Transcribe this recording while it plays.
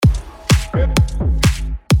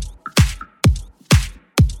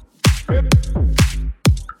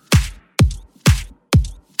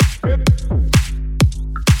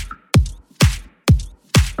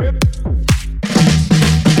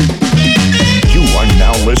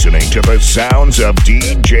to the sounds of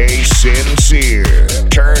DJ Sincere.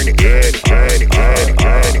 Turn it.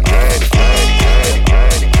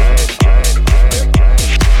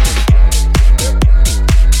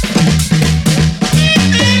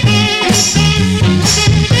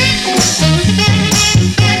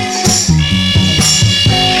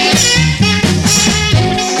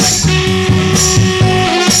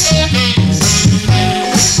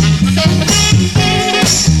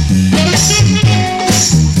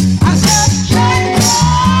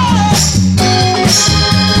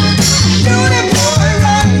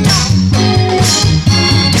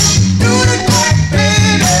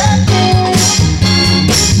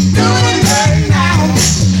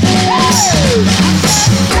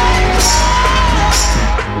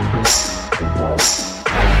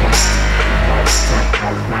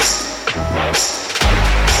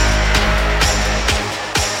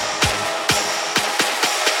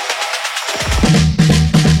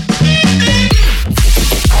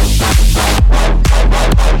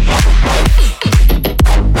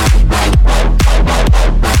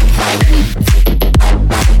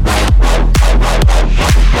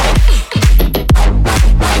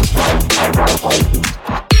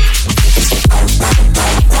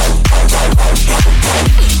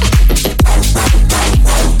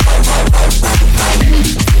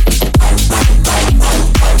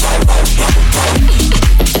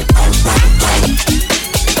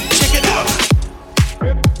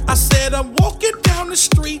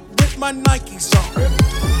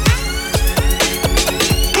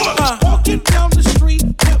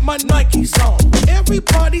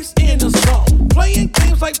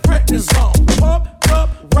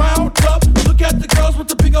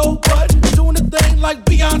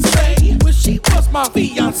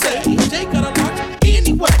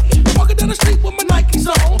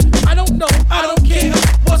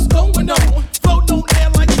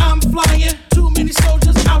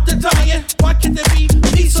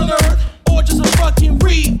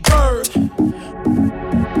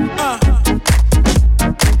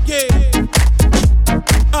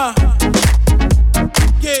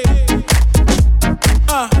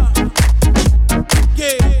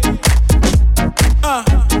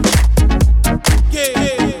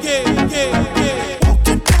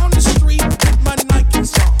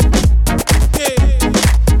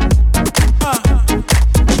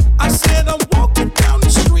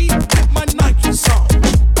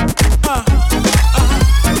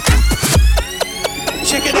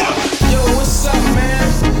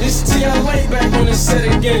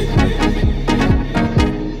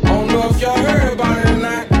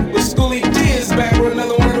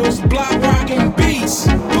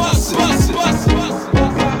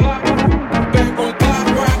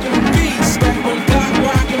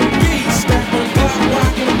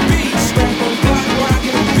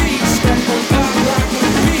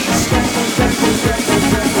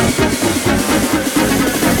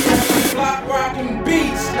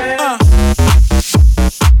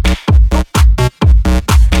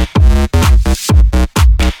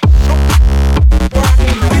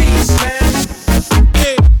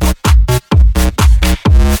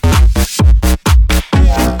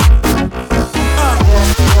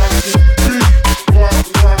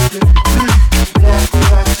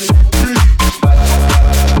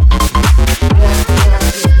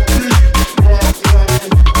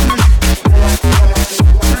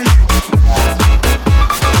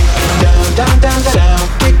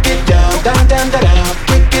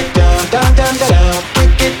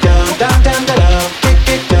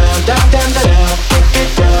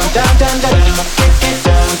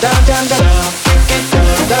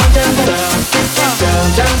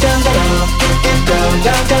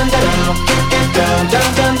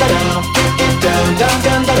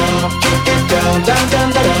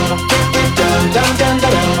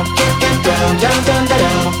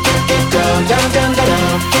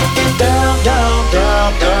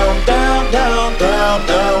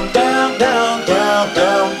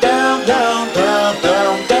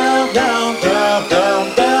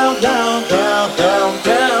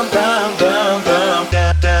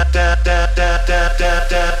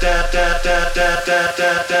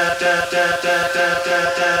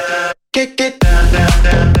 Kick it. Down,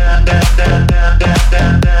 down, down, down.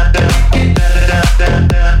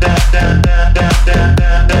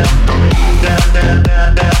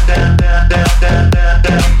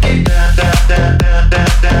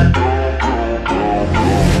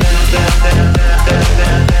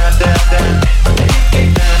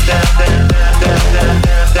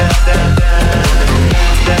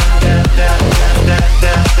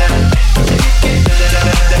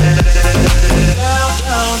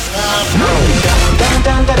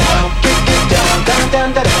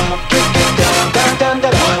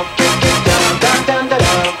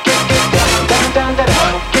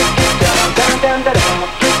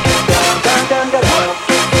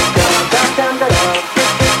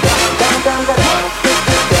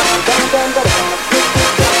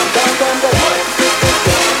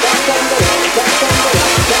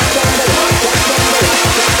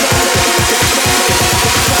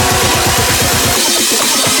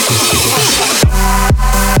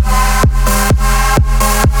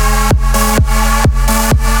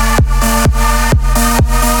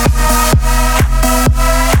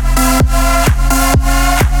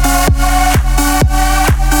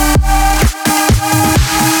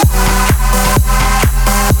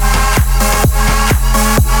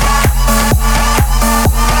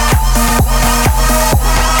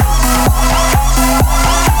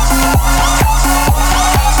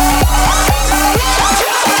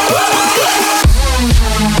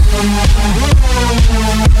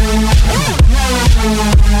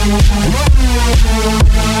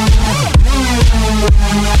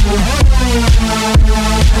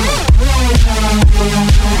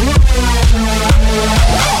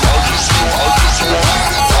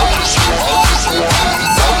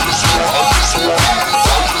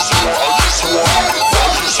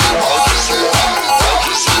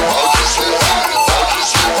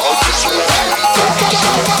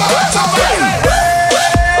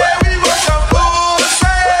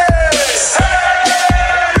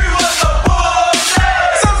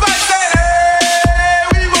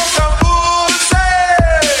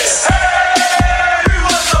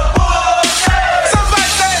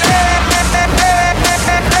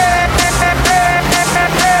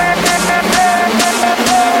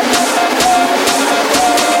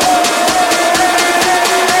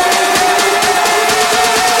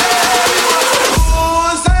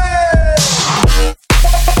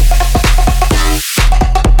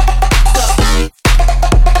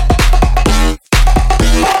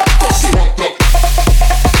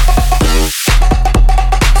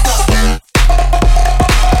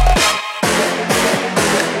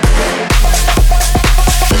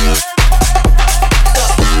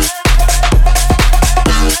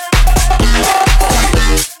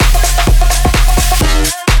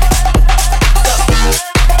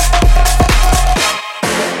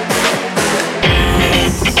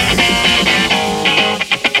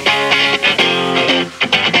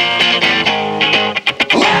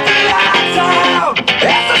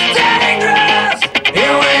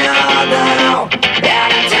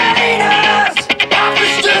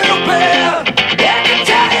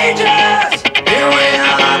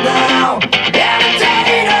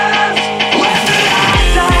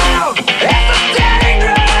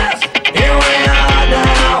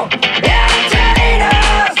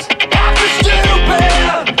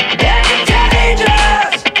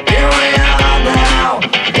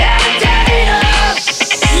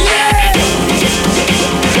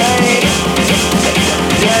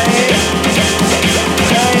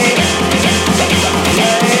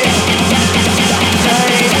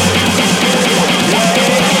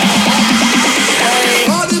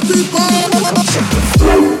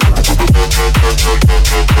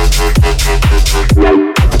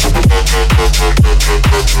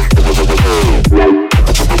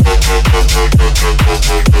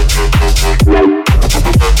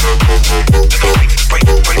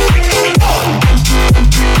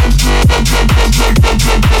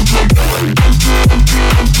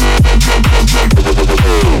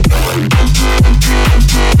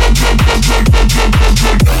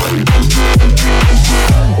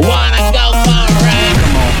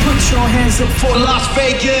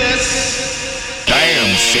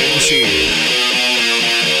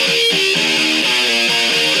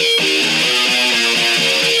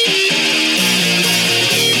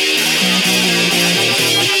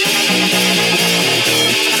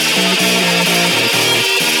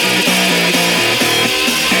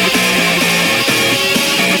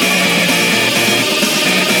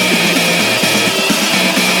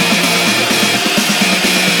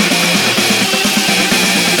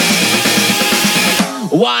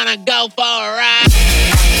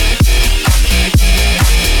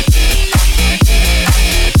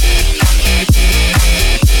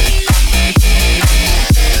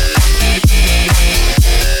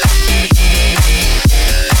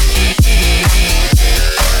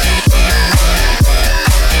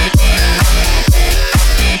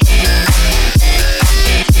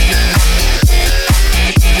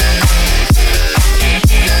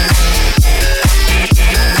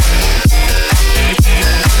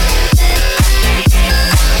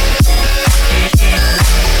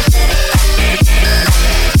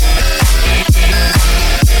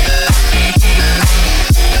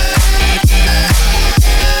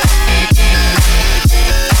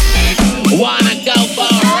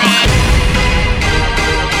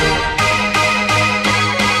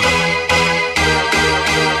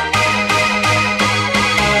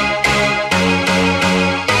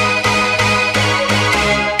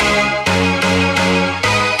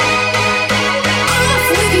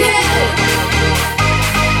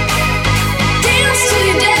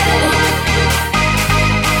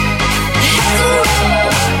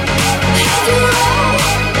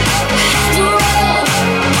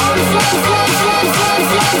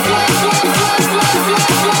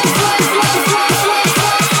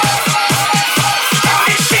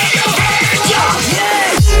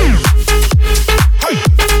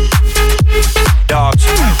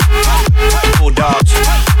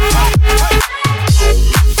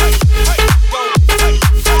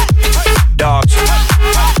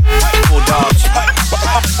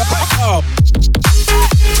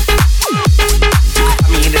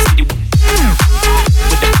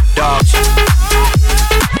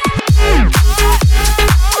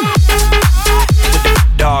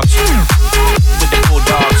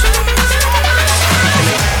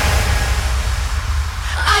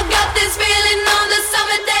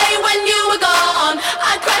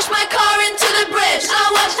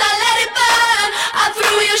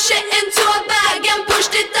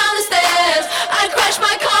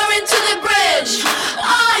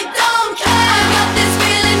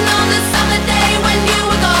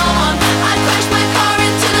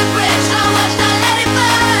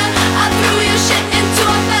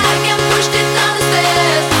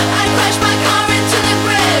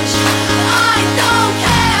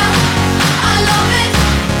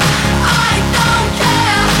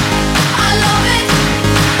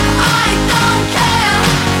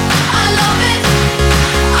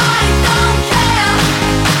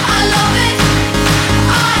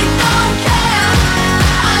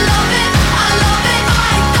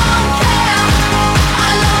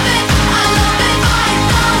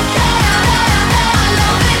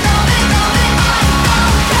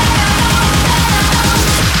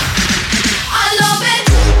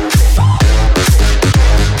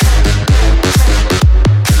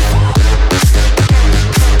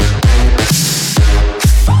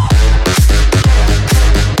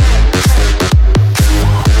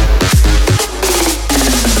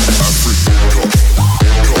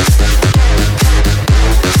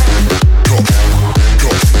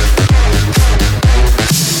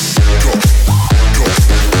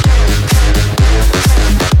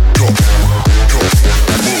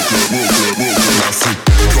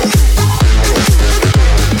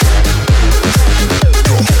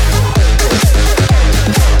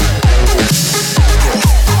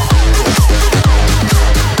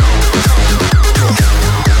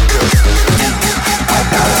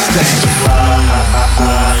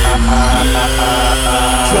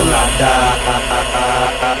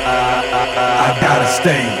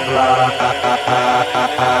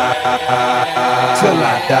 till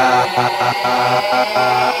I die.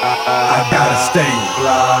 I gotta stay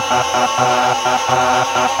fly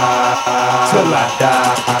till I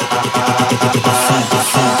die. The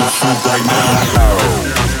funk right now.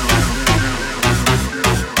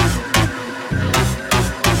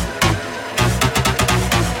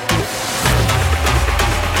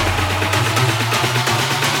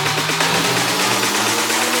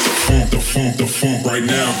 The funk right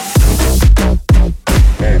now.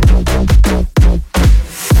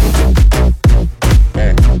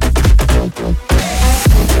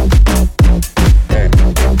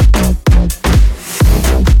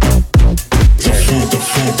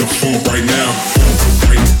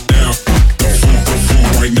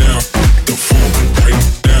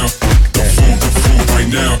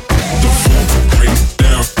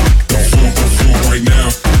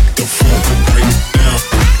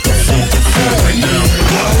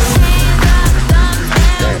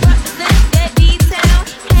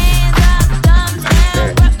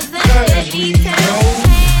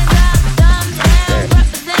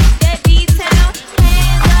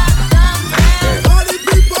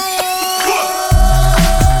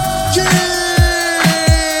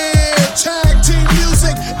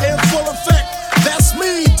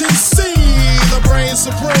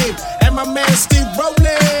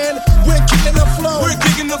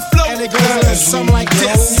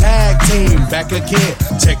 Again,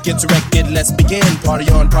 check it directed, let's begin. Party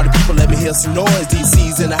on, party people, let me hear some noise.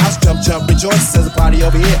 DC's in the house, jump, jump, rejoice. There's a party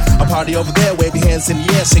over here, a party over there. Wave your hands in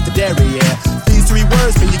the air, shake the dairy, yeah. These three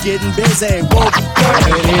words mean you're getting busy. Whoa,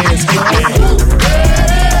 there it is,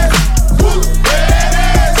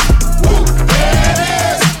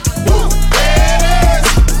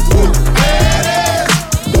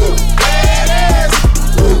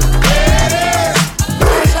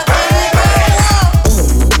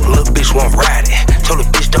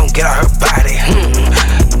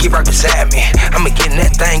 beside me, I'ma get in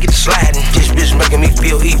that thing, get to sliding. This bitch making me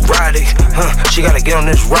feel erotic, she gotta get on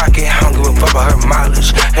this rocket. I don't give a fuck about her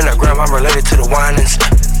mileage, and her grandma related to the Winans.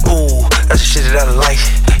 Ooh, that's the shit that I like.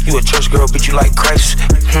 You a church girl, bitch, you like Christ.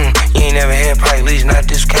 You ain't never had probably leads, not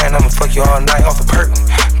this kind. I'ma fuck you all night off a perk,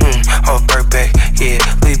 off a perk back. Yeah,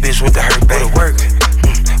 leave bitch with the hurt back.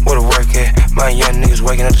 Where the work at? My young niggas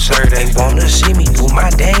waking up to serve. They wanna see me do my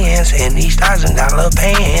dance in these $1,000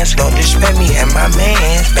 pants. Don't disrespect me and my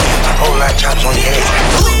mans. Whole lot of chops on your head.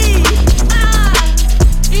 We are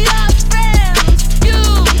your friends.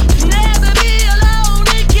 You never be alone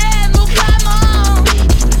again. Well, come on.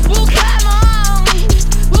 Well, come on.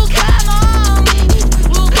 Well, come on.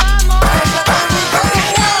 Well, come on.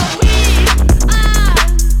 We are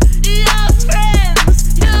your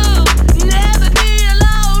friends. You never be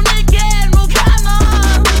alone again. Well, come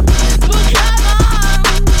on. Well, come on.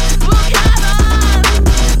 Well, come on.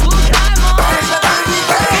 Well, come on. We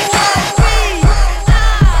are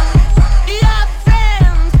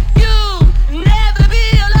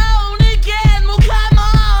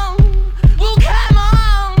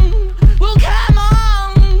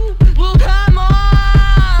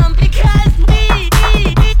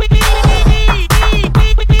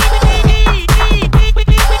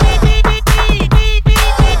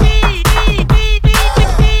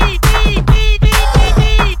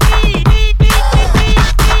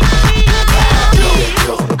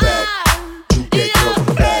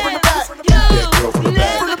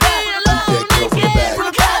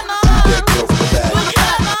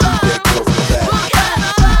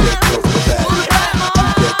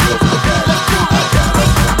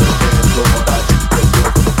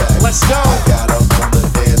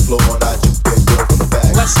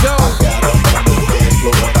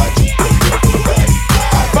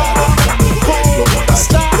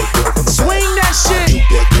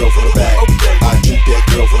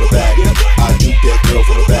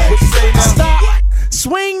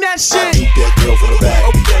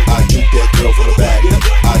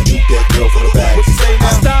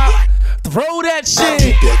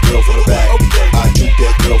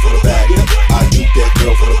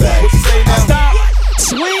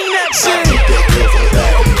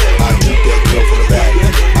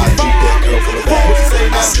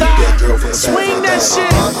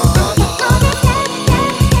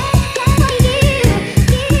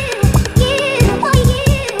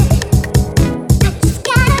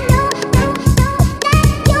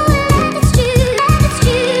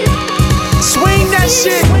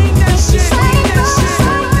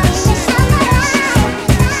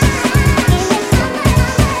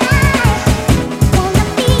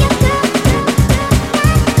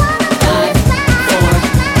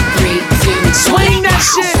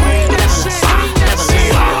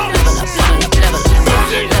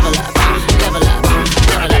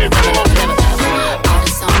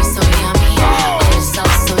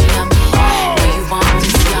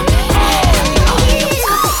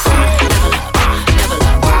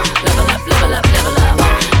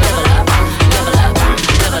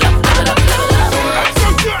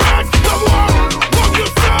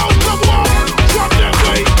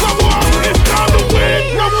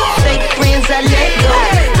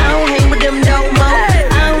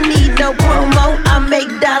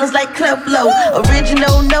bounce like club flow.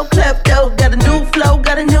 Original, no klepto. Got a new flow,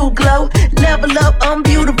 got a new glow. Level up, I'm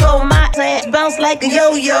beautiful. My ass bounce like a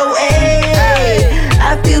yo-yo. Hey,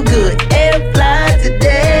 I feel good and fly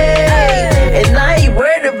today. And I ain't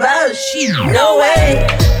worried about shit. No way.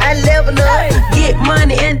 I level up, get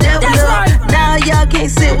money and double up. Now y'all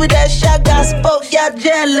can't sit with that shot. Got some folks, y'all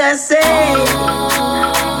jealous. Hey.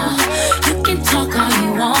 You can talk all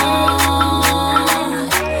you want.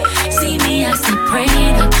 See me, I see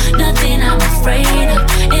prayed up. Nothing I'm afraid of.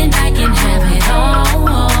 And I can have it all.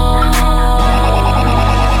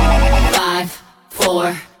 5,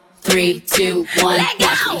 4, 3, 2, 1. Let go.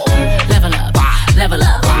 Level up, level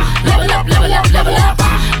up, level up, level up, level up,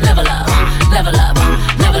 level up, level up,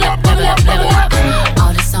 level up, level up, level up.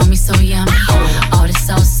 All this on me so yummy. All this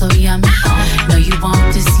sauce so yummy. No, you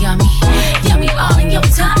want this yummy. Yummy all in your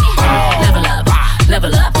tummy. Level up,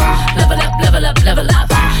 level up, level up, level up, level up,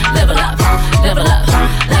 level up, level up,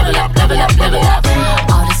 level up, level up, level up.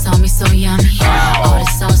 All this on me so yummy. All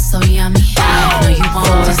this sauce so yummy. No, you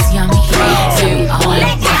want this yummy. 3, 2, 1.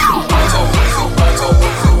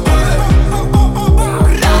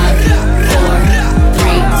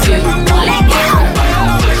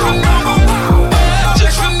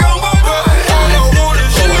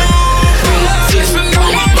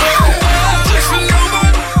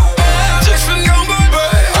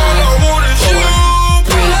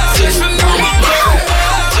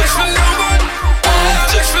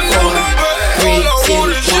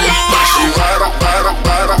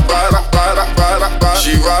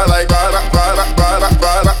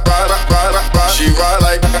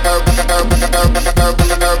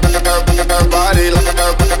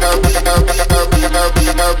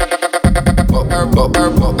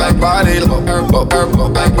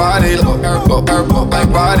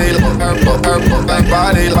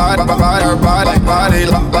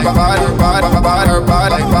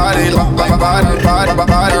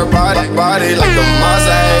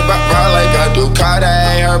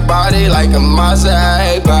 Like a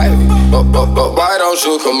Maserati, baby. But why don't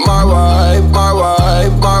you come my way, my way,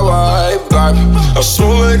 my way, baby? I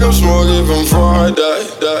smell like I'm smoking from Friday,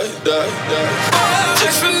 day.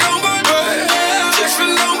 Just for nobody, just for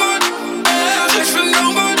nobody, just for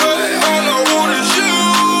nobody. All I want is you.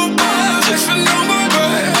 Just for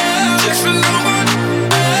nobody, just for nobody,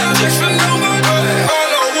 just for nobody.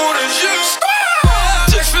 All I want is you.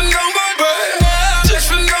 Just for nobody, just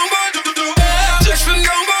for nobody, just for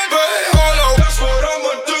nobody.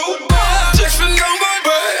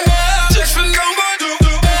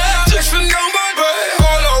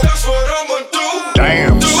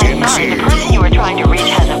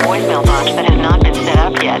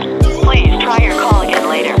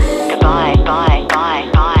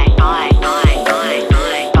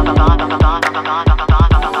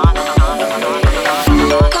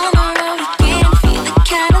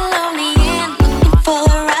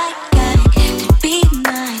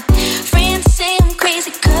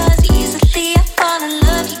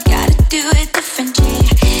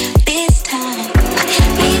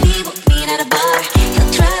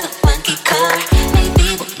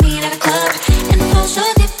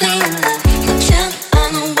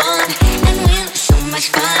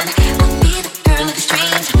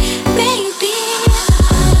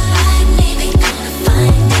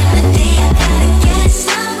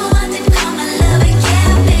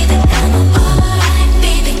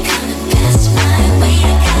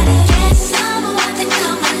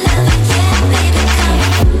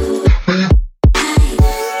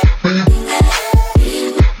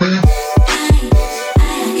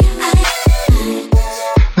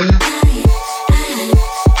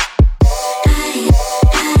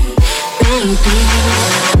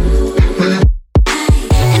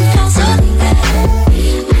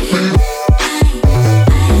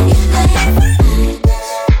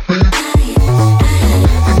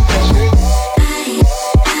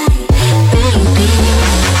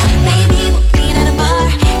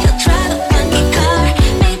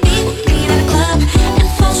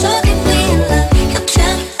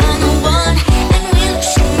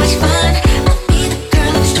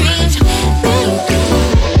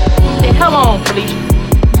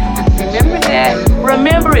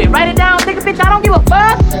 Remember it. Write it down. Take a picture. I don't give a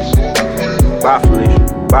fuck. Bye,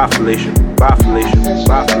 Felicia. Bye, Felicia. Bye, Felicia.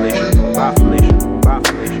 Bye, Felicia. Bye, Felicia. Bye,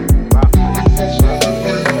 Felicia. Bye, Felicia.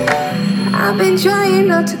 I've been trying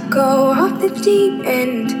not to go off the deep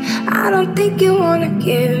end. I don't think you wanna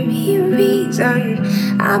give me a reason.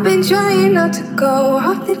 I've been trying not to go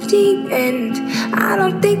off the deep end. I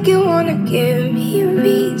don't think you wanna give me a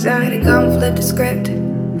reason. Had a gun, flip the script.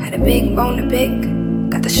 Had a big bone to pick.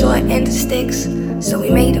 Got the short end of sticks. So we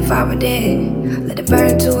made the fire dead, let it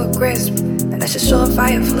burn to a crisp, and that's a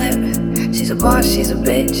surefire flip. She's a boss, she's a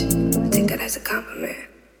bitch. I take that as a compliment.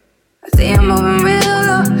 I see him moving real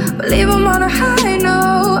low, but leave him on a high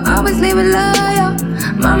note. Always leave it loyal.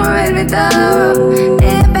 Mama raised me thorough.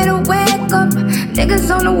 Yeah, better wake up.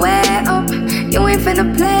 Niggas on the way up. You ain't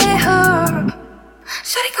finna play her.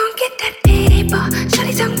 Shawty gon' get that paper.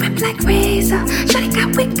 Shawty tongue rip like razor. Shawty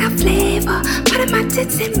got wit, got flavor. Part of my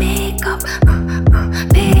tits and makeup.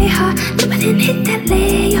 Pay her. Dip it and hit that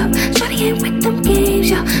layup. Shawty ain't with them games,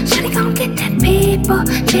 yo. Shawty gon' get that paper.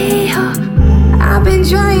 Pay her. I've been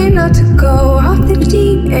trying not to go off the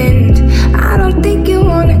deep end. I don't think you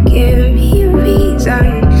wanna give me a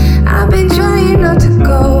reason. I've been trying not to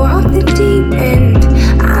go off the deep end.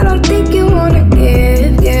 I don't think you wanna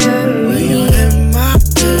give me. Will you end my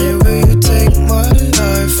pain? Will you take my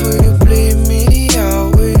life? Will you bleed me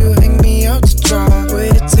out? Will you hang me out to dry? Will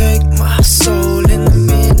you take my soul in the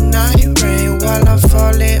midnight rain while I'm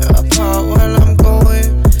falling apart, while I'm going?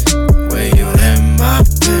 Will you end my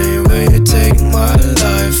pain? Will you take my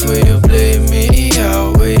life? Will you bleed me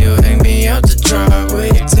out? Will you hang me out to dry? Will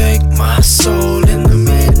you take my soul in the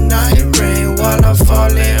midnight rain while I'm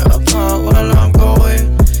falling apart, while I'm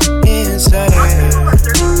going insane?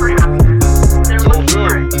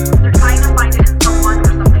 They're trying to find it in someone or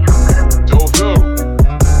something outside of them.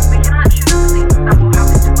 We cannot choose the things that will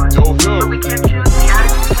happen to us, but we can choose the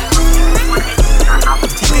actions that will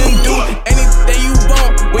take. You can do anything you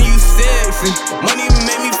want when you sexy. Money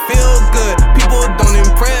make me feel good. People don't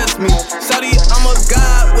impress me. Shawty, I'm a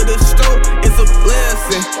god with a stroke. It's a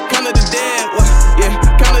blessing. Count of the dead, what? Yeah.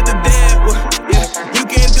 Count of the dead, what? Yeah. You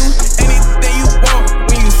can do anything you want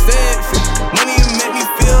when you sexy. Money make me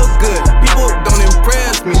feel good. People don't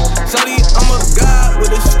impress me. Shawty, I'm a god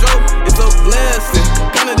with a stroke. It's a blessing.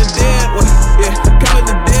 Count of the dead, what? Yeah. Count of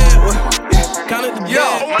the dead, what? Yeah. Count of the dead.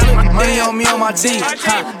 Money on me on my team. I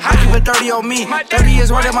keep it 30 on me. 30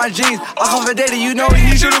 is one of my jeans. I come for daily, you know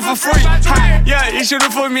he shoot it for free. Yeah, he shoot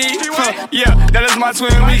it for me. Yeah, that is my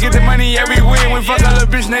twin. We get the money every win. We fuck a little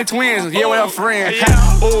bitch named twins. Yeah, with a friend.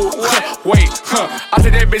 Ooh, wait. I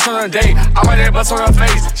take that bitch on a date. I might that bust on her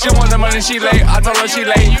face. She want the money, she late. I told her she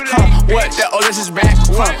late. What? That this is back.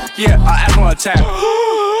 Yeah, I ask on a tap.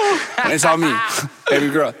 It's all me. Baby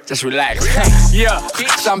girl, just relax. Yeah,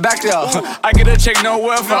 so I'm back there. I get a check, no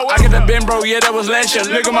welfare. I get a bin, bro, yeah, that was last year.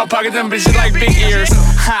 Look at my pocket, them bitches like big ears.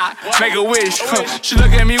 Make a wish. She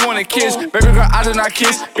look at me, wanna kiss. Baby girl, I do not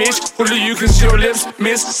kiss. Bitch, who do you kiss your lips?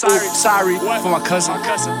 Miss, sorry for my cousin.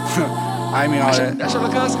 I mean all that. That's your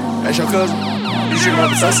cousin? That's your cousin? You should go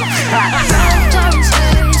to cousin.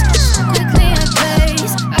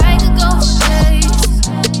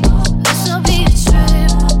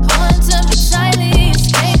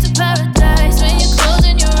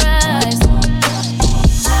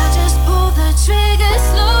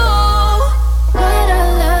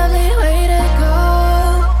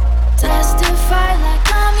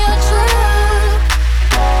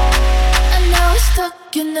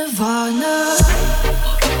 Nirvana.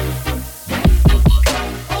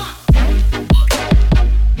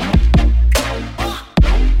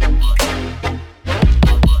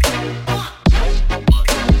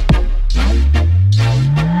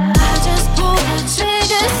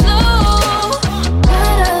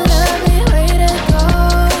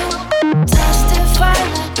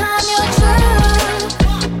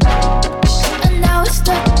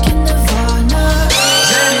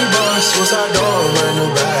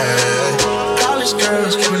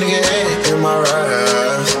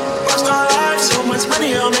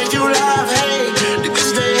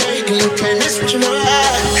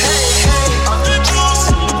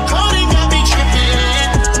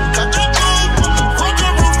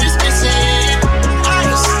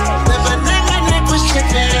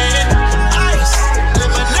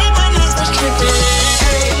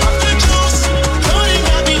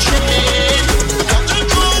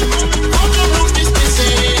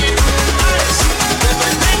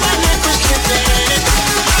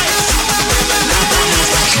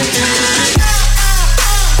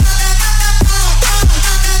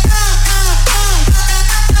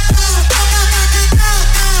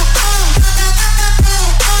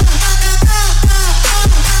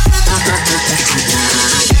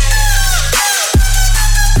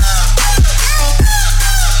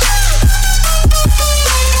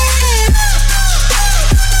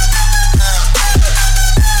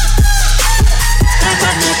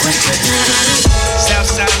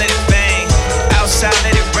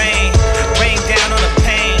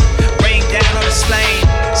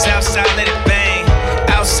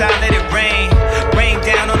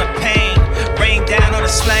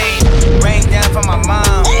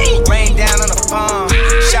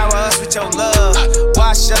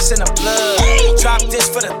 it's in the blood. Drop this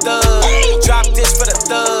for the thug. Drop this for the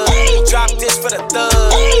thug. Drop this for the thug.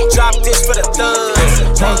 Drop this for the thug.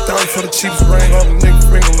 100,000 for the cheapest ring on the nigga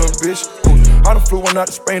finger, little bitch. I done flew one out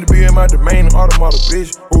to Spain to be in my domain, automata,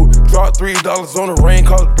 bitch. Dropped $3 on the ring,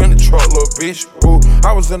 cause it been the truck, little bitch.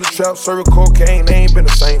 I was in the trap, serving cocaine, they ain't been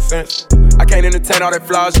the same since. I can't entertain all that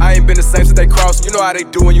flaws. I ain't been the same since they crossed. You know how they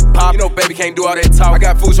do when you pop. You know baby can't do all that talk. I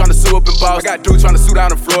got fools trying to sue up in boss. I got dudes trying to sue down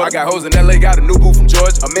the floor. I got hoes in LA, got a new boo from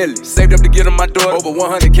Georgia. $1 million. Saved up to get on my door. Over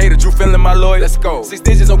 100K to Drew feeling my lawyer. Let's go. 6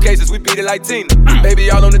 digits on cases, we beat it like Tina. Baby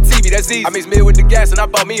all on the TV, that's easy. I mix meal with the gas and I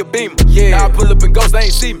bought me a Beamer. Yeah, now I pull up and ghost, they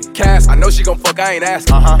ain't see me. Cass, I know she gon' fuck, I ain't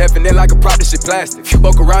asking. Effing it like a prop, this shit plastic.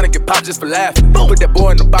 Fuck around and get popped just for laughing. Put that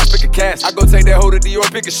boy in the box, pick a cash. I go take that hoe to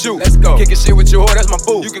Dior, pick a shoe. Let's go. Kickin' shit with your whore, that's my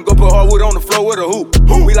boo. You can go put hardwood on the floor with a hoop.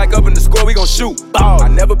 We like up in the score, we gon' shoot. I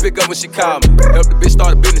never pick up when she call me. Help the bitch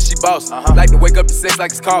start a business, she boss. Like to wake up to sex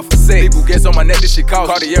like it's call for sex. People gets on my neck, this shit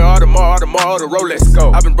cost. Cartier, all the Rolex.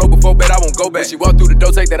 Go. I've been broke before, bet I won't go back. She walk through the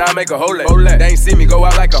door, take that, I make a hole at. They ain't see me go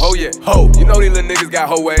out like a hoe yet. Ho, you know these little niggas got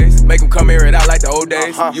hoe ways. Make them come here and out like the old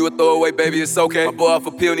days. You a throwaway, baby, it's okay. My boy off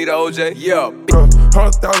a pill, need a OJ. Yeah.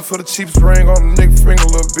 100,000 for the cheapest ring on the nigga finger,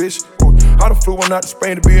 little bitch. I done flew one out to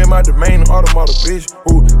Spain to be in my domain, automata, bitch.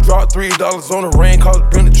 Dropped $3 on the ring, cause it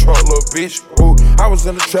been the truck, little bitch. I was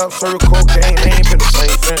in the trap, serving cocaine, they ain't been the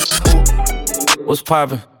same since. What's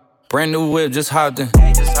poppin'? Brand new whip, just hopped in.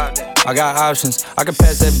 I got options, I can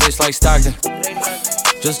pass that bitch like Stockton.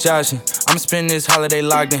 Just joshing, I'ma spend this holiday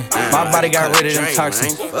locked in. My body got rid of them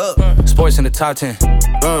toxins. Sports in the top 10.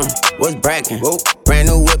 What's brackin'? Brand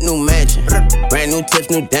new whip, new mansion. Brand new tips,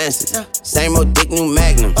 new dances. Same old dick, new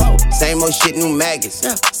magnum. Same old shit, new maggots.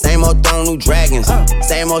 Same old throne, new dragons.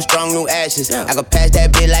 Same old strong, new ashes. I can pass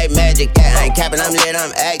that bitch like magic. I ain't capping, I'm lit,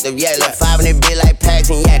 I'm active. Yeah, look 5 in that bitch like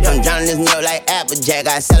Paxton. Yeah, I'm drowning this milk like Applejack.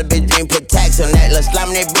 I sell a bitch dream, put tax on that. Look,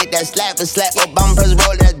 slime that bitch, that slap for slap. Obama press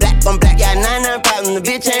roll, that's black on black. Yeah, 99 problems, the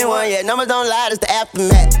bitch ain't one yet. Numbers don't lie, it's the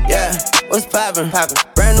aftermath. Yeah, what's poppin'?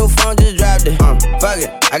 Brand new phone, just dropped it. Fuck it,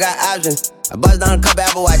 I got options. I bust down a couple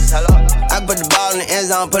Apple Watches. Hello. I can put the ball in the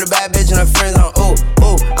end zone, put a bad bitch in her friend zone.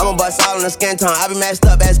 Ooh, I'ma bust all in the skin tone. I be messed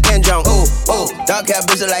up as Ken Jong. Ooh, dark hair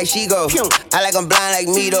bitch look like she go. I like I'm blind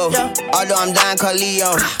like me though. Although I'm dying called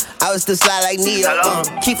Leon. I was still slide like Neo.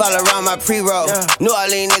 Keep all around my pre-roll. New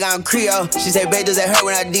Orleans nigga, I'm Creole. She say, babe, does that hurt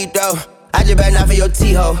when I deep throw? I just better not for your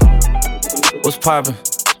T-ho. What's poppin'?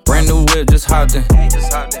 Brand new whip, just hopped in.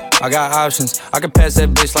 I got options, I can pass that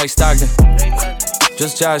bitch like Stockton.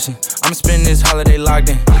 Just joshing, I'ma spend this holiday locked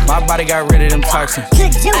in. My body got rid of them toxins.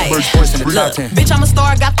 Look, bitch, I'm a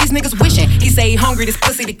star, got these niggas wishing. He say he hungry, this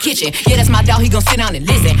pussy the kitchen. Yeah, that's my dog, he gon' sit down and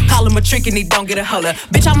listen. Call him a trick and he don't get a holler.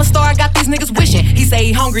 Bitch, I'm a star, got these niggas wishing. He say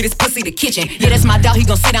he hungry, this pussy the kitchen. Yeah, that's my dog, he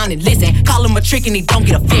gon' sit down and listen. Call him a trick and he don't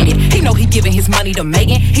get offended. He know he giving his money to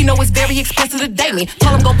Megan. He know it's very expensive to date me.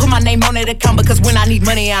 Tell him go put my name on that account because when I need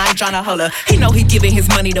money, I ain't tryna holler. He know he giving his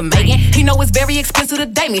money to Megan. He know it's very expensive to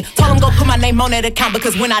date me. Tell him go put my name on that account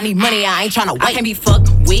because when I need money, I ain't tryna wait. I can't be fucked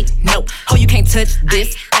with, no. Oh, you can't touch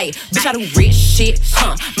this, ayy. Bitch, I do rich shit,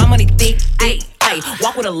 My money thick, ayy.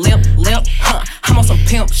 Walk with a limp, I'm on some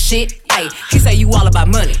pimp shit, ayy. He say you all about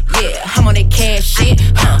money, yeah. I'm on that cash shit,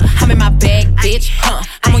 I'm in my bag, bitch,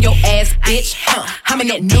 I'm on your ass, bitch, I'm in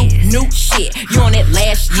that new shit. You on that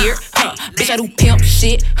last year, Bitch, I do pimp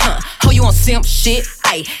shit, Oh, you on simp shit,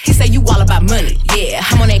 ayy. He say you all about money, yeah.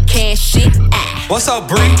 I'm on that cash shit, ayy. What's up,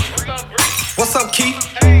 Bree? What's up, Keith?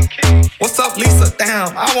 What's up, Lisa?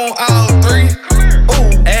 Damn, I want all 3.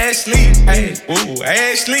 Ooh, Ashley, hey. Ooh,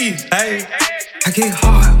 Ashley, hey. I get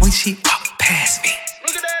hard when she walk past me.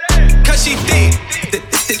 Cause she thick.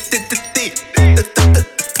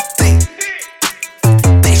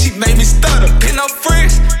 She made me stutter. Pin up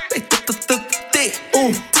friends.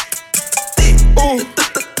 Ooh. Ooh.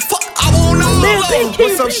 I want all.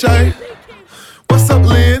 What's up, Shay? What's up,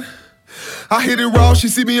 Lynn? I hit it raw, she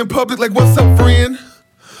see me in public like, what's up, friend?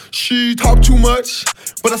 She talk too much,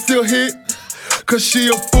 but I still hit. Cause she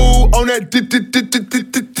a fool on that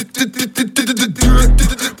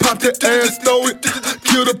pop that ass, throw it.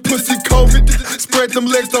 Kill the pussy, COVID. Spread them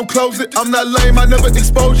legs, don't close it. I'm not lame, I never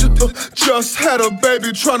expose you. Just had a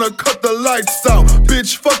baby tryna cut the lights out.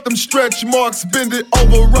 Bitch, fuck them stretch marks, bend it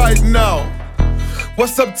over right now.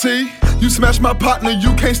 What's up, T? You smash my partner,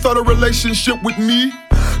 you can't start a relationship with me.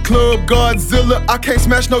 Club Godzilla, I can't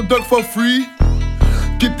smash no duck for free.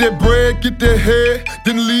 Get that bread, get that head,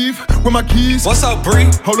 then leave with my keys. What's up, Bree?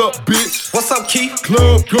 Hold up, bitch. What's up, Keith?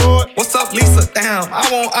 Club God. What's up, Lisa? Damn, I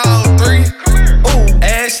want all 3. Ooh,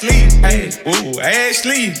 Ashley, hey. Ooh,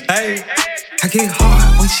 Ashley, hey. I get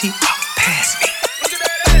hard when she walk past me.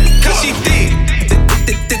 Cause she thick.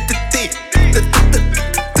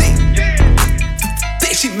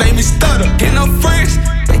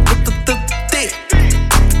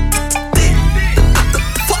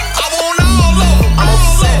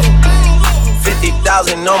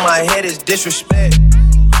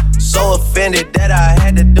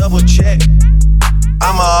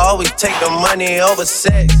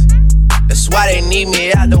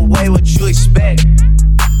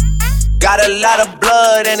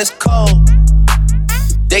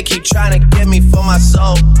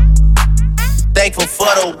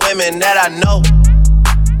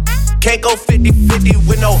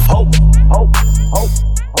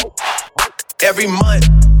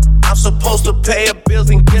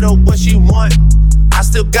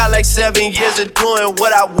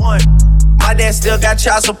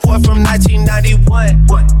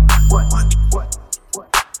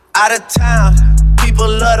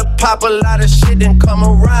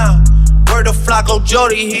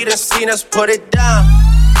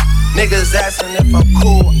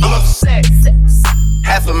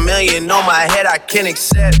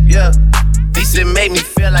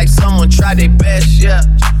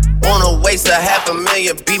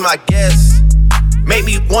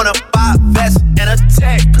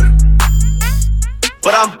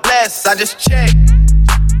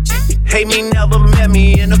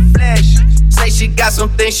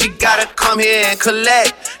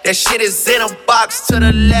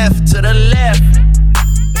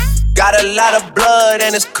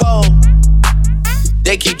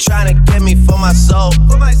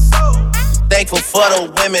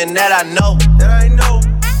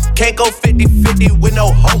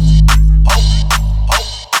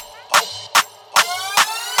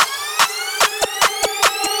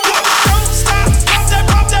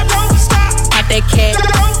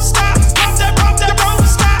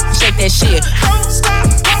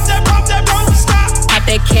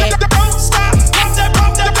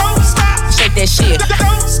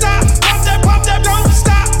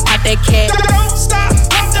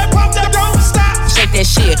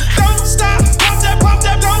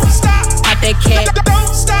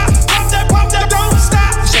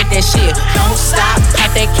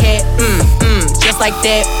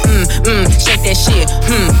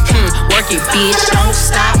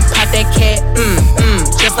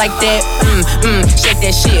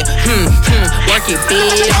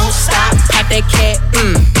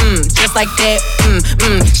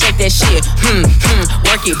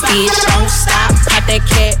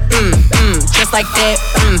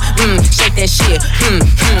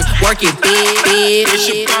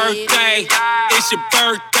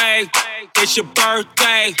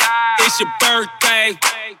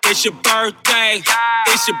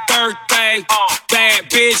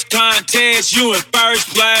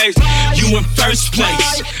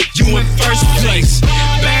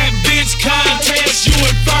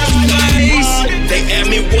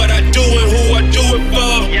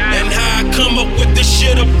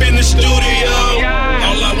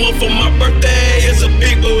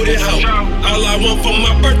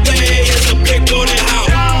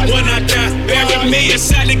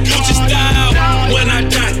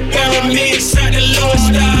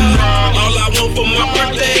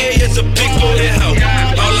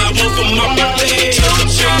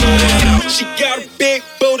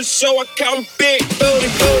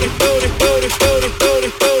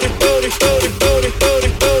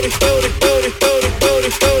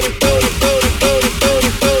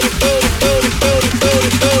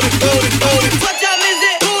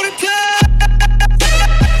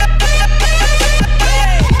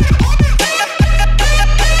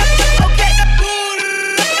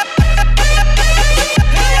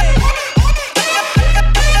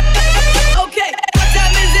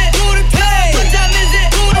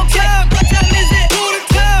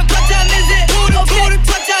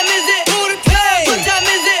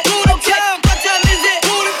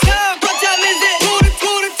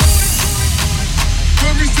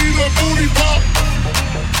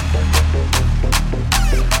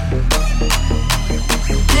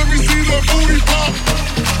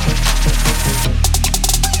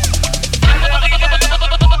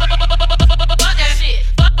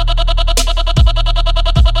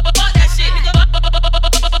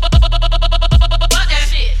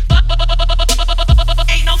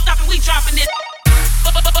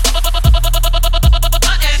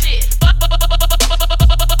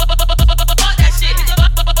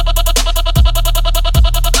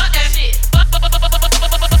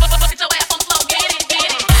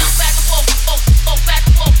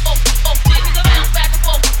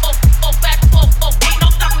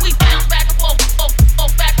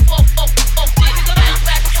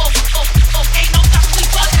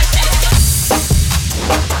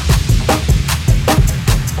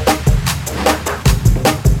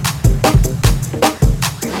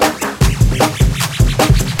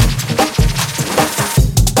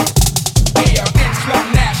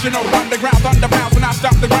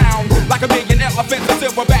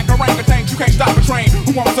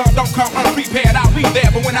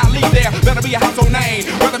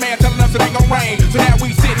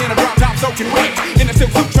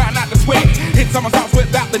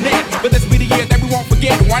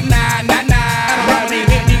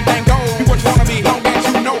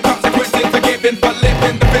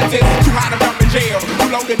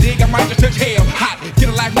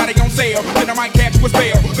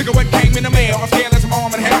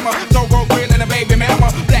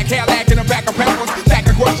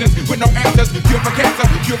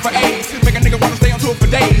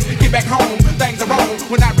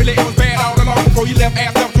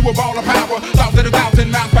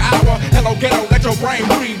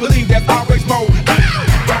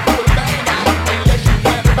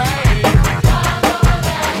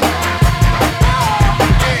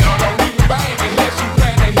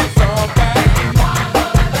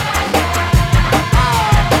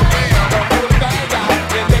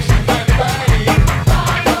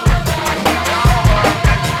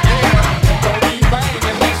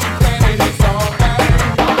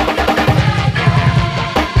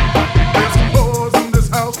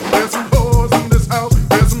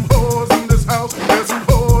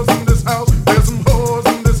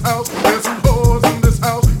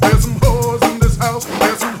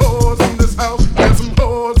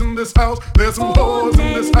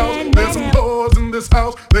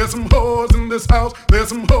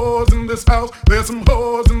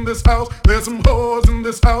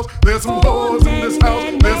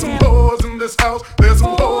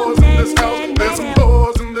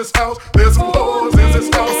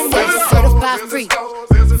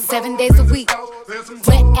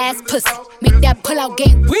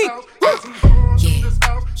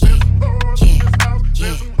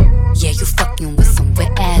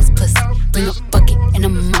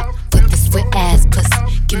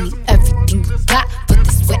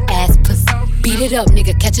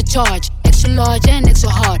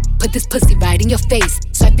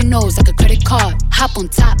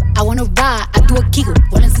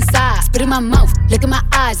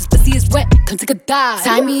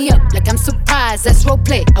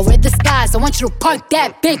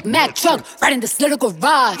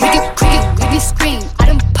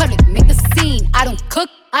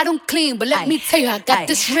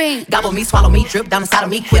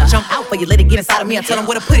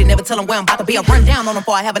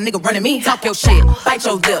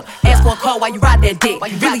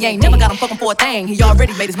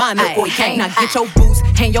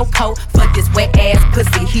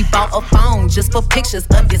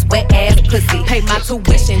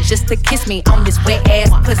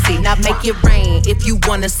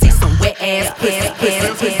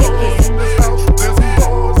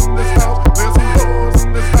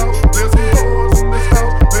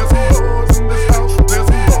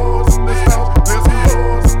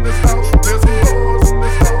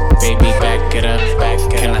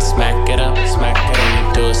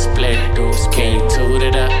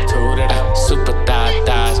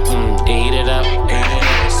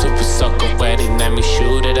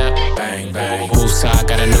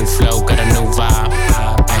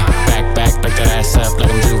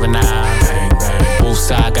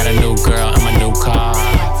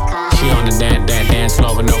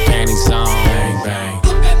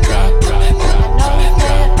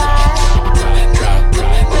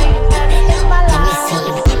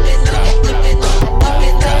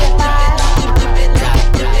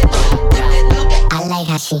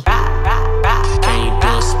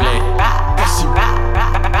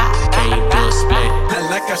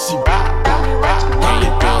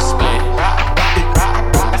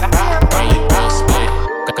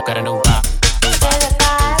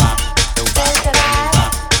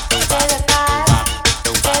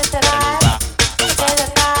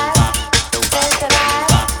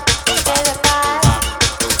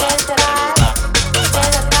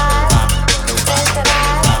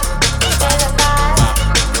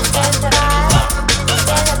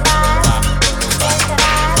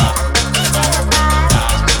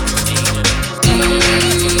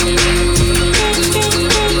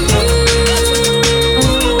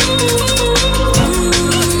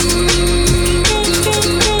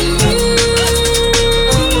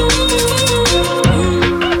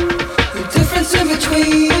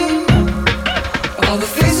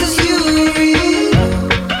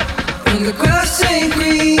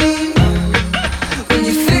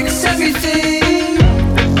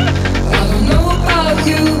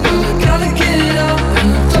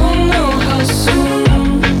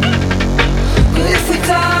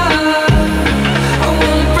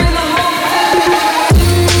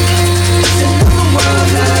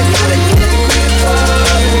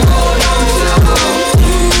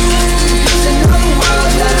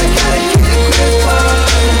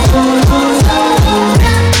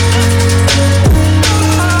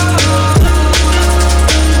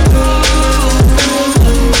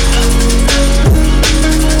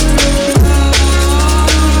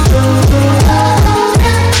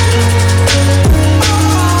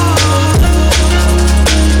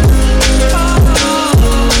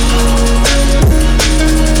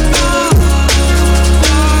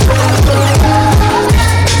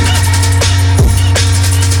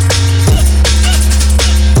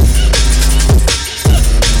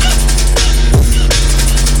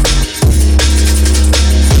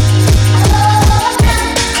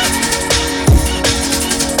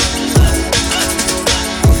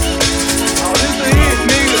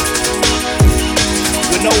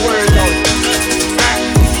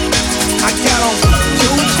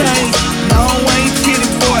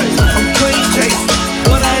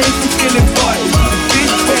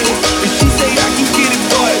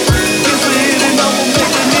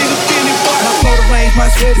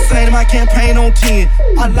 campaign on 10.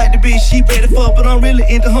 I like the bitch, she ready for, but I'm really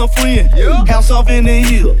into her friend. House off in the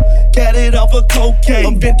hill, got it off of cocaine.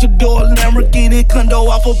 I'm Ventador, Lamborghini,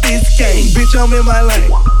 condo off of Biscayne. Bitch, I'm in my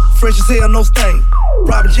lane, fresh as hell, no stain.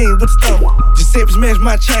 Robin jeans with the stomach, Giuseppe smash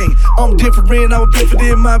my chain. I'm different, I'm a different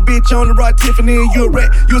than my bitch on the right Tiffany. And you a rat,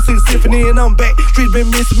 you'll see the symphony, and I'm back. Streets been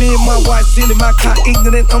missing me and my wife silly. My car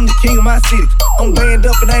ignorant, I'm the king of my city. I'm banned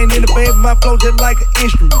up and I ain't in the band, but my flow just like an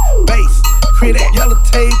instrument. Bass, create that yellow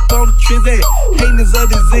tape on the trizzy. Hating is a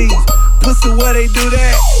disease, pussy where they do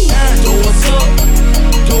that. Doors up,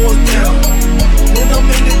 doors down. When I'm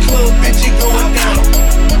in the club, bitch, it going down.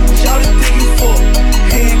 Shout it, think you fuck,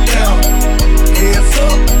 hand down. Hands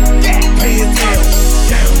up, hands down,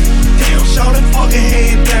 down, down. Shout it, fucking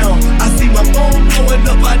hand down. I see my phone blowing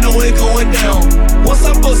up, I know it going down. Once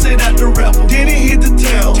I busted out the rapper, then it hit the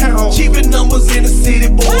town. Cheaping numbers in the city,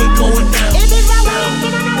 boy, it going down.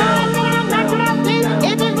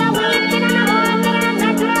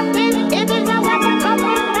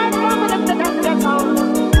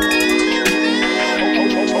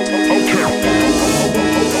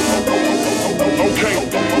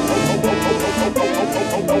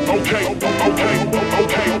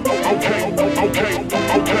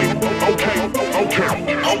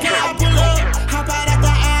 Okay, I pull up, hop out at the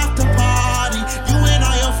after party. You and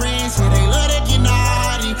all your friends say they love to get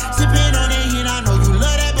naughty. Sipping on that hit, I know you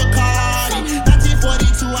love that Bacardi.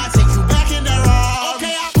 1942, I take you back in the raw.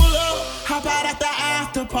 Okay, I pull up, hop out at the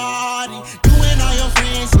after party. You and all your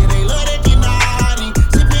friends say they love to get naughty.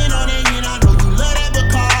 Sipping on that hit, I know you love that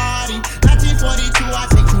Bacardi. 1942, I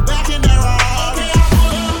take you back in the raw. Okay, I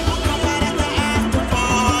pull up, hop out at the after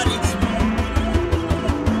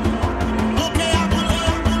party. Okay, I pull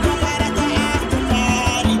up.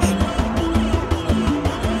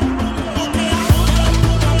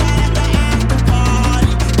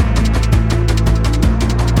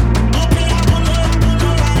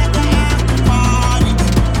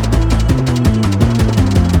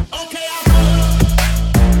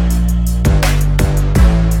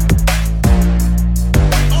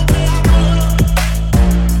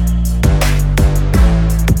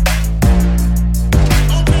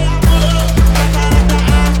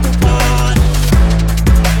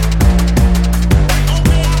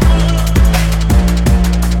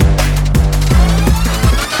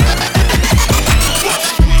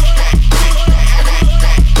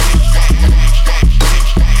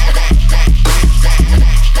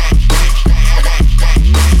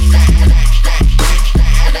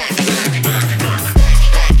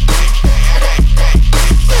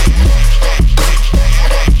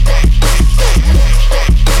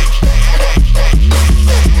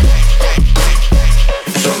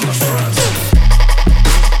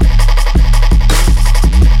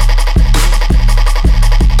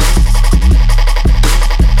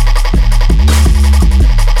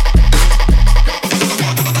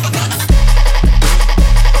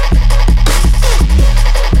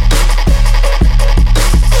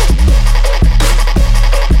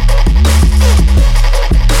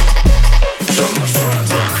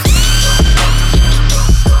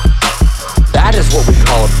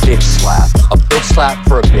 Slap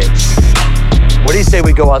for a bitch. What do you say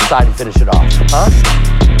we go outside and finish it off, huh?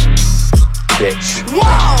 Bitch.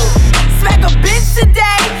 Whoa! Smack a bitch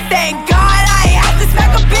today. Thank God I ain't have to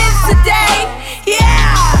smack a bitch today.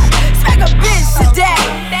 Yeah! Smack a bitch today.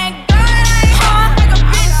 Thank God I ain't have to smack a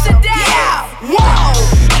bitch today. Yeah! Whoa!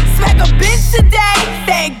 Smack a bitch today.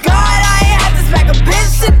 Thank God I ain't have to smack a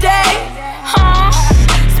bitch today. Huh?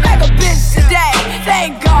 Smack a bitch today.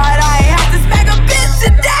 Thank God I ain't have to smack a bitch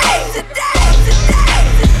today.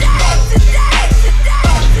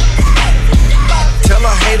 Tell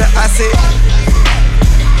a hater I said,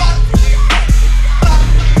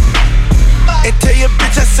 and tell your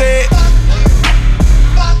bitch I said,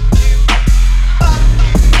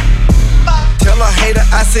 tell a hater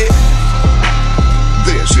I said,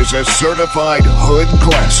 this is a certified hood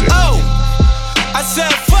classic. Oh, I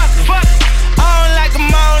said fuck em. I don't like them,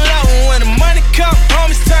 I don't love them. When the money come,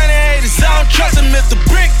 homies turn to haters. I don't trust them. If the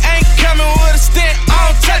brick ain't coming with a stick, I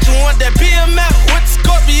don't touch them. Want that BMF with the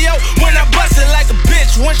Scorpio when I bust it like a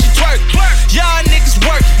bitch when she twerk. Y'all niggas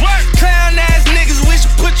work. Clown ass niggas, we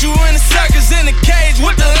should put you in a circus in a cage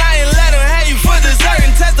with the lion. Let him have you for dessert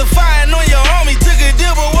and testifying on your homie. Took a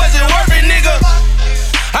deal, but was it worth it, nigga?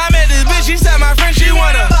 I met this bitch, she said my friend, she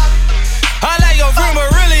wanna. I like your friend,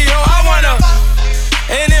 but really, yo, I wanna.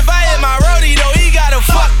 And if I hit my roadie, though, he gotta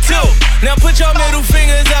fuck too. Now put your middle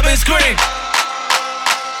fingers up and scream.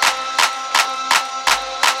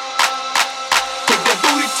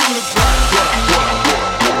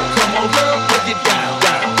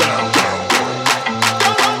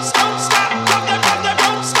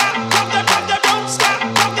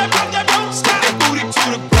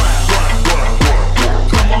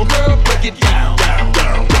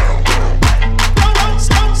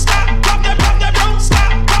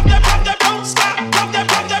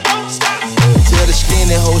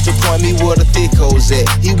 the thick hoes at.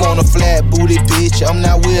 He want a flat booty bitch, I'm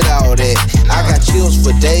not with all that. I got chills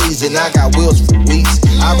for days and I got wheels for weeks.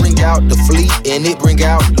 I bring out the fleet and it bring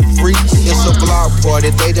out the freak. It's a block party,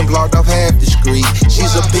 they done blocked off half the street.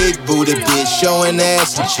 She's a big booty bitch, showing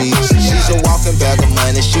ass and cheeks. She's a walking bag of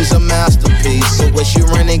money, she's a masterpiece. So when she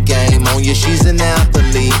running game on you, she's an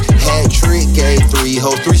athlete. Hat trick, gave 3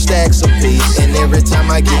 hoes, 3 stacks apiece. And every time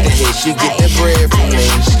I get the hit, she get that bread from me.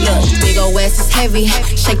 Look, big ol' ass is heavy,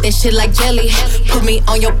 shake that shit like jelly. Put me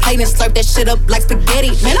on your plate and slurp that shit up like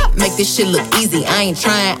spaghetti. Man, I make this shit look easy, I ain't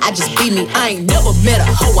trying, I just be me. I ain't never met a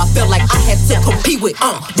hoe I felt like I had to compete with.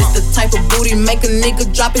 This the type of booty make a nigga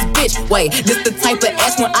drop his bitch. Wait, this the type of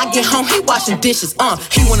ass when I get home, he washing dishes.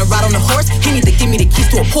 He wanna ride on the horse, he need to give me the keys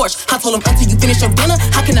to a Porsche. I told him until you finish your dinner,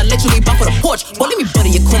 how can I let you leave off for the porch? Boy, let me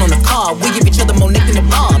butter your corn on the car, we give each other more neck than the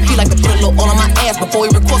bar. He like to put a little oil on my ass before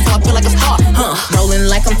he records, so I feel like a star. Rolling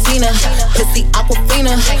like I'm Tina, pussy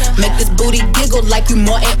Aquafina. Make this booty giggle like you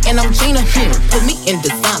Martin and I'm Gina. Put me in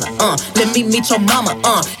designer, let me meet your mama.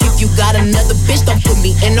 If you got another bitch, don't put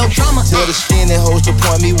me in no drama. Tell the skinny hoes to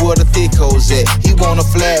point me where the thick hoes at. He want a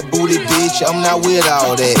flat booty bitch, I'm not with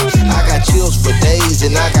all that. I got chills for days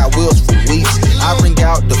and I got wheels for weeks. I bring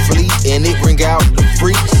out the fleet and it bring out the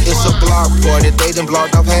freak. It's a block party, they done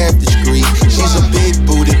blocked off half the street. She's a big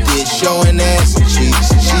booty bitch, showing ass and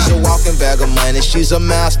cheeks. She's a walking bag of money, she's a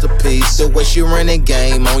masterpiece. So when she running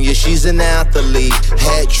game on you, she's an athlete.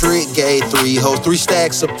 Hat trick, gave 3 hoes, 3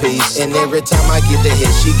 stacks apiece. And every time I get the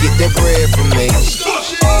hit, she get that bread from me.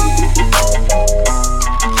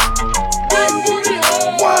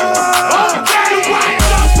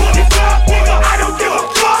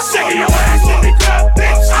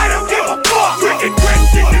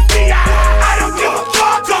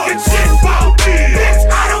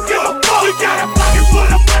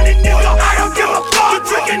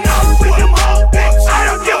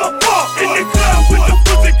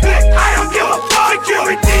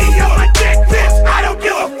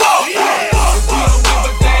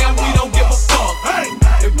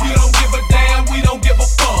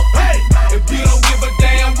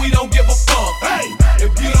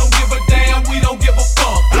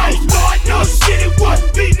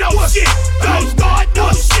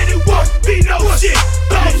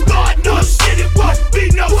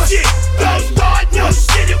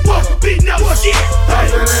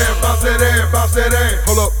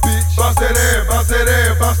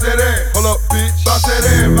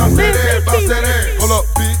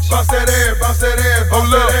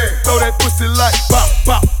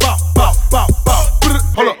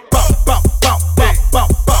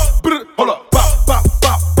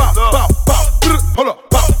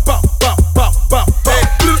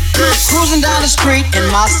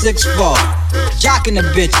 Jocking the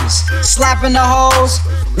bitches, slapping the hoes.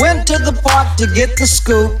 Went to the park to get the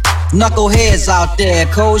scoop. Knuckleheads out there,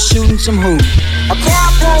 cold shooting some hoop. A car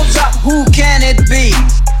pulls up, who can it be?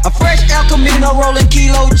 A fresh El Camino rolling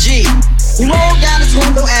Kilo G. He rolled down his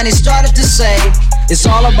window and he started to say, it's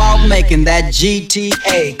all about making that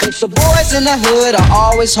GTA. Cause the boys in the hood are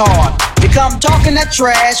always hard. You come talking that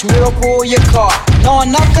trash, we'll pull your car.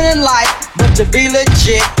 Knowing nothing in life but to be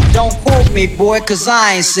legit. Don't quote me, boy, cause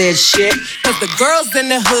I ain't said shit. Cause the girls in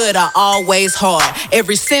the hood are always hard.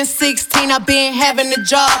 Ever since 16, I've been having a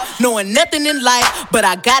job. Knowing nothing in life, but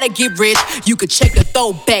I gotta get rich. You could check the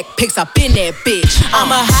throwback pics, I've been that bitch.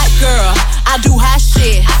 I'm a hot girl, I do hot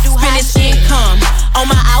shit. Finish income on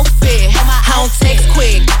my outfit. I don't text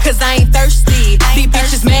quick, cause I ain't thirsty. These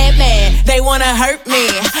bitches mad, they wanna hurt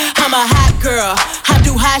me. I'm a hot girl, I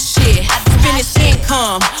do hot shit. Finish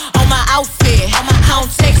income on my outfit. I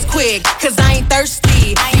don't text quick, cause I ain't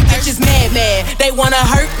thirsty. These bitches mad, they wanna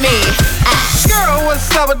hurt me. Girl,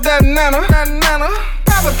 what's up with that nana?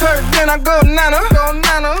 Pop a perk, then I go nana.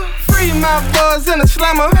 Free my boys in the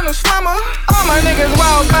slammer. All my niggas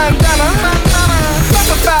wild bandana. Fuck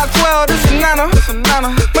a 512, this is nana.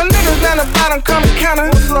 My niggas down the bottom come to counter.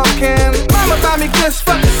 What's up, Ken? Mama buy me gifts,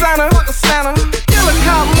 fuck the Santa. Killer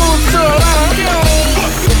cop moves to Atlanta.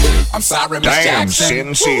 I'm sorry, Miss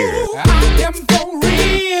Jackson. Sincere. I am for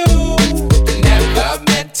real. Never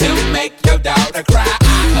meant to make your daughter cry.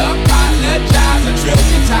 I apologize a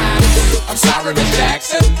trillion times. I'm sorry, Miss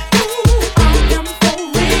Jackson. I am for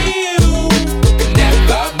real.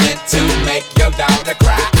 Never meant to make your daughter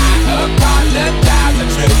cry. I apologize a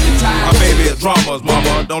trillion times. My baby is dramas,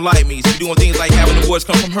 mama don't like me. She doing things like having a boys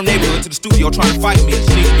come from her neighborhood to the studio trying to fight me.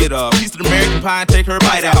 She needs to get a piece of the American pie and take her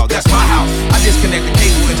bite out. That's my house. I disconnect the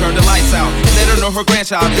cable and turn the lights out. And let her know her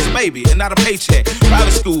grandchild is a baby and not a paycheck.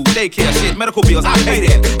 Private school, daycare, shit, medical bills, I pay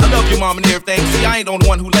that. I love your mom and everything. See, I ain't the only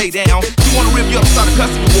one who lay down. She wanna rip you up, start a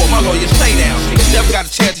custody war. My lawyer, stay down. She never got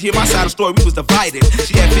a chance to hear my side of the story. We was divided.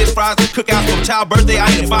 She had fish fries and cookouts for a child birthday. I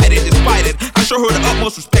ain't invited, despite it. I show her the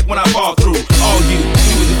utmost respect when I fall through. All you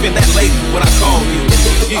was defend that lady when I called you.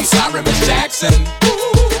 I'm sorry, Miss Jackson.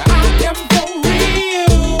 I am for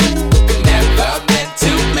real. Never meant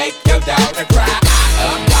to make your daughter cry.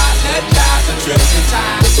 I apologize a trillion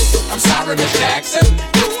times. I'm sorry, Miss Jackson.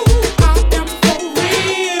 I am for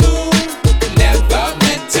real. Never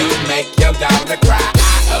meant to make your daughter cry.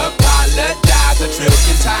 I apologize a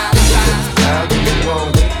trillion times. How do you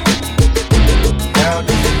want it? How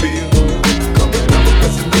do you feel? Coming up,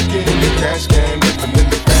 pressing the game, the cash game, living in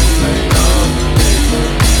the fast lane.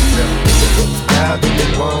 How do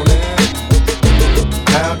you want it?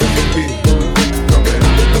 How do you feel? Coming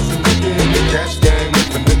up, pressing the game, the cash game,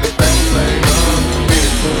 living in the fast lane.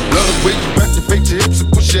 Love the way you activate your hips and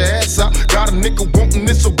push your ass out. Got a nigga wanting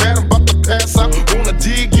this so bad, I'm about to pass out. Wanna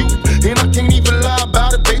dig you, and I can't even lie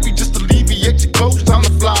about it, baby. Just alleviate your clothes, time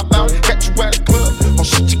to fly about. Catch you at a club, oh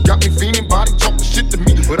shit, you got me feeling. Body talking shit to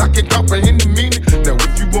me, but I can't comprehend the meaning. Now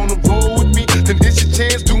if you wanna roll with me, then here's your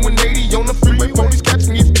chance. Doing 80 on the freeway, police catch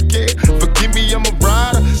me if you can. Forgive me, I'm a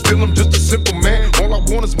rider, still I'm just a simple man. All I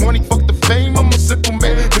want is money, fuck the fame, I'm a simple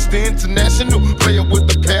man. Mr. International, player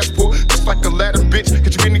with a passport, just like a ladder, bitch.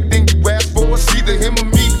 Get you anything you ask for, it's either him or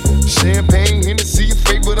me. Champagne, Hennessy, a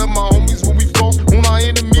favorite of my homies when we fall on our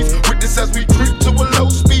enemies. Witness as we creep to a low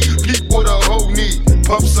speed, peep what a hoe need.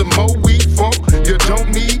 Puff some more weed, funk you don't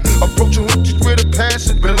need. Approaching hoochies with a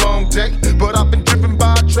passion, been a long day, but I've been driven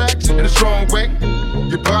by attraction in a strong way.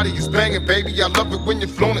 Your body is banging, baby, I love it when you're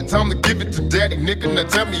flown it. Time to give it to daddy, nigga, now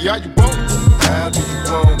tell me how you want it. How do you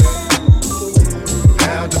want it?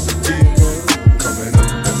 How does it feel? Coming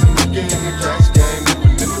up, that's in the game, the cash game,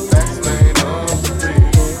 living in the fast lane of the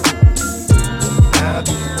real. How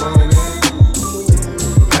do you want it?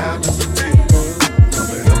 How does it feel?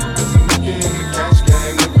 Coming up, that's in the game, the cash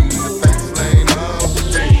game, living in the fast lane of the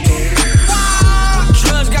real.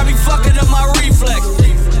 Drugs got me fucking up my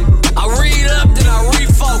reflexes. I read up, then I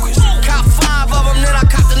refocus. Cop 5 of them, then I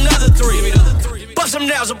copped another 3. Bust them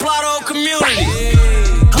down, supply the whole community.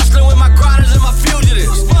 Hustling with my grinders and my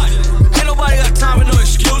fugitives. Ain't nobody got time for no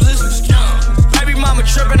excuses. Baby mama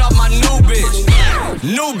tripping off my new bitch.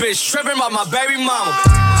 New bitch tripping off my baby mama.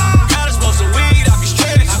 Got a supposed to weed, I be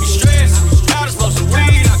stressed. Got a supposed to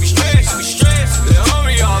weed, I be stressed. The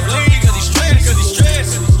homie off league, cause he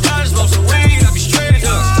stressed. Got a supposed to weed, I be stressed.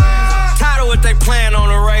 Tired of what they playing on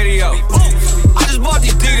the radio. I just bought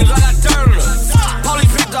these dealers, I got dirt on them.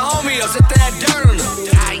 Police picked the homie up, said they had dirt on them.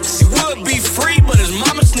 It would be free, but his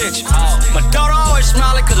mama snitch. My daughter always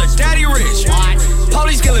smiling cause her daddy rich.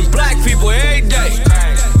 Police killing black people every day.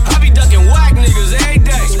 I be ducking whack niggas every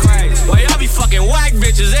day. While y'all be fucking whack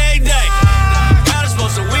bitches every day. Got us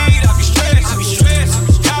supposed to weed, I be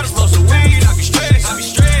stressed. Got us supposed to weed, I be stressed.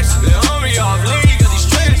 The homie off league cause he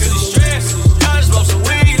stressed. Got us supposed to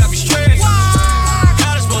weed, I be stressed.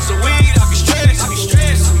 Got us supposed to weed, I be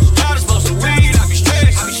stressed. Got us supposed to weed, I be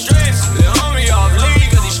stressed. The homie off league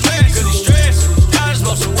cause he stressed. Got us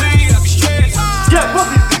supposed to weed, I be stressed. Yeah, what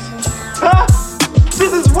is this? Huh?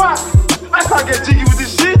 This is why I can't get jiggy with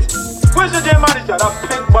this shit. Where's your damn manager, that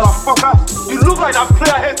pink motherfucker? You look like that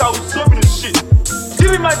player hater who's serving this shit.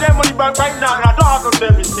 Give me my damn money back right now, and I don't have no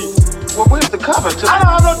damn receipt. Well, where's the cover? I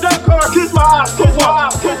don't have no damn cover. Kiss my ass. Kiss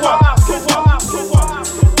my ass. Kiss my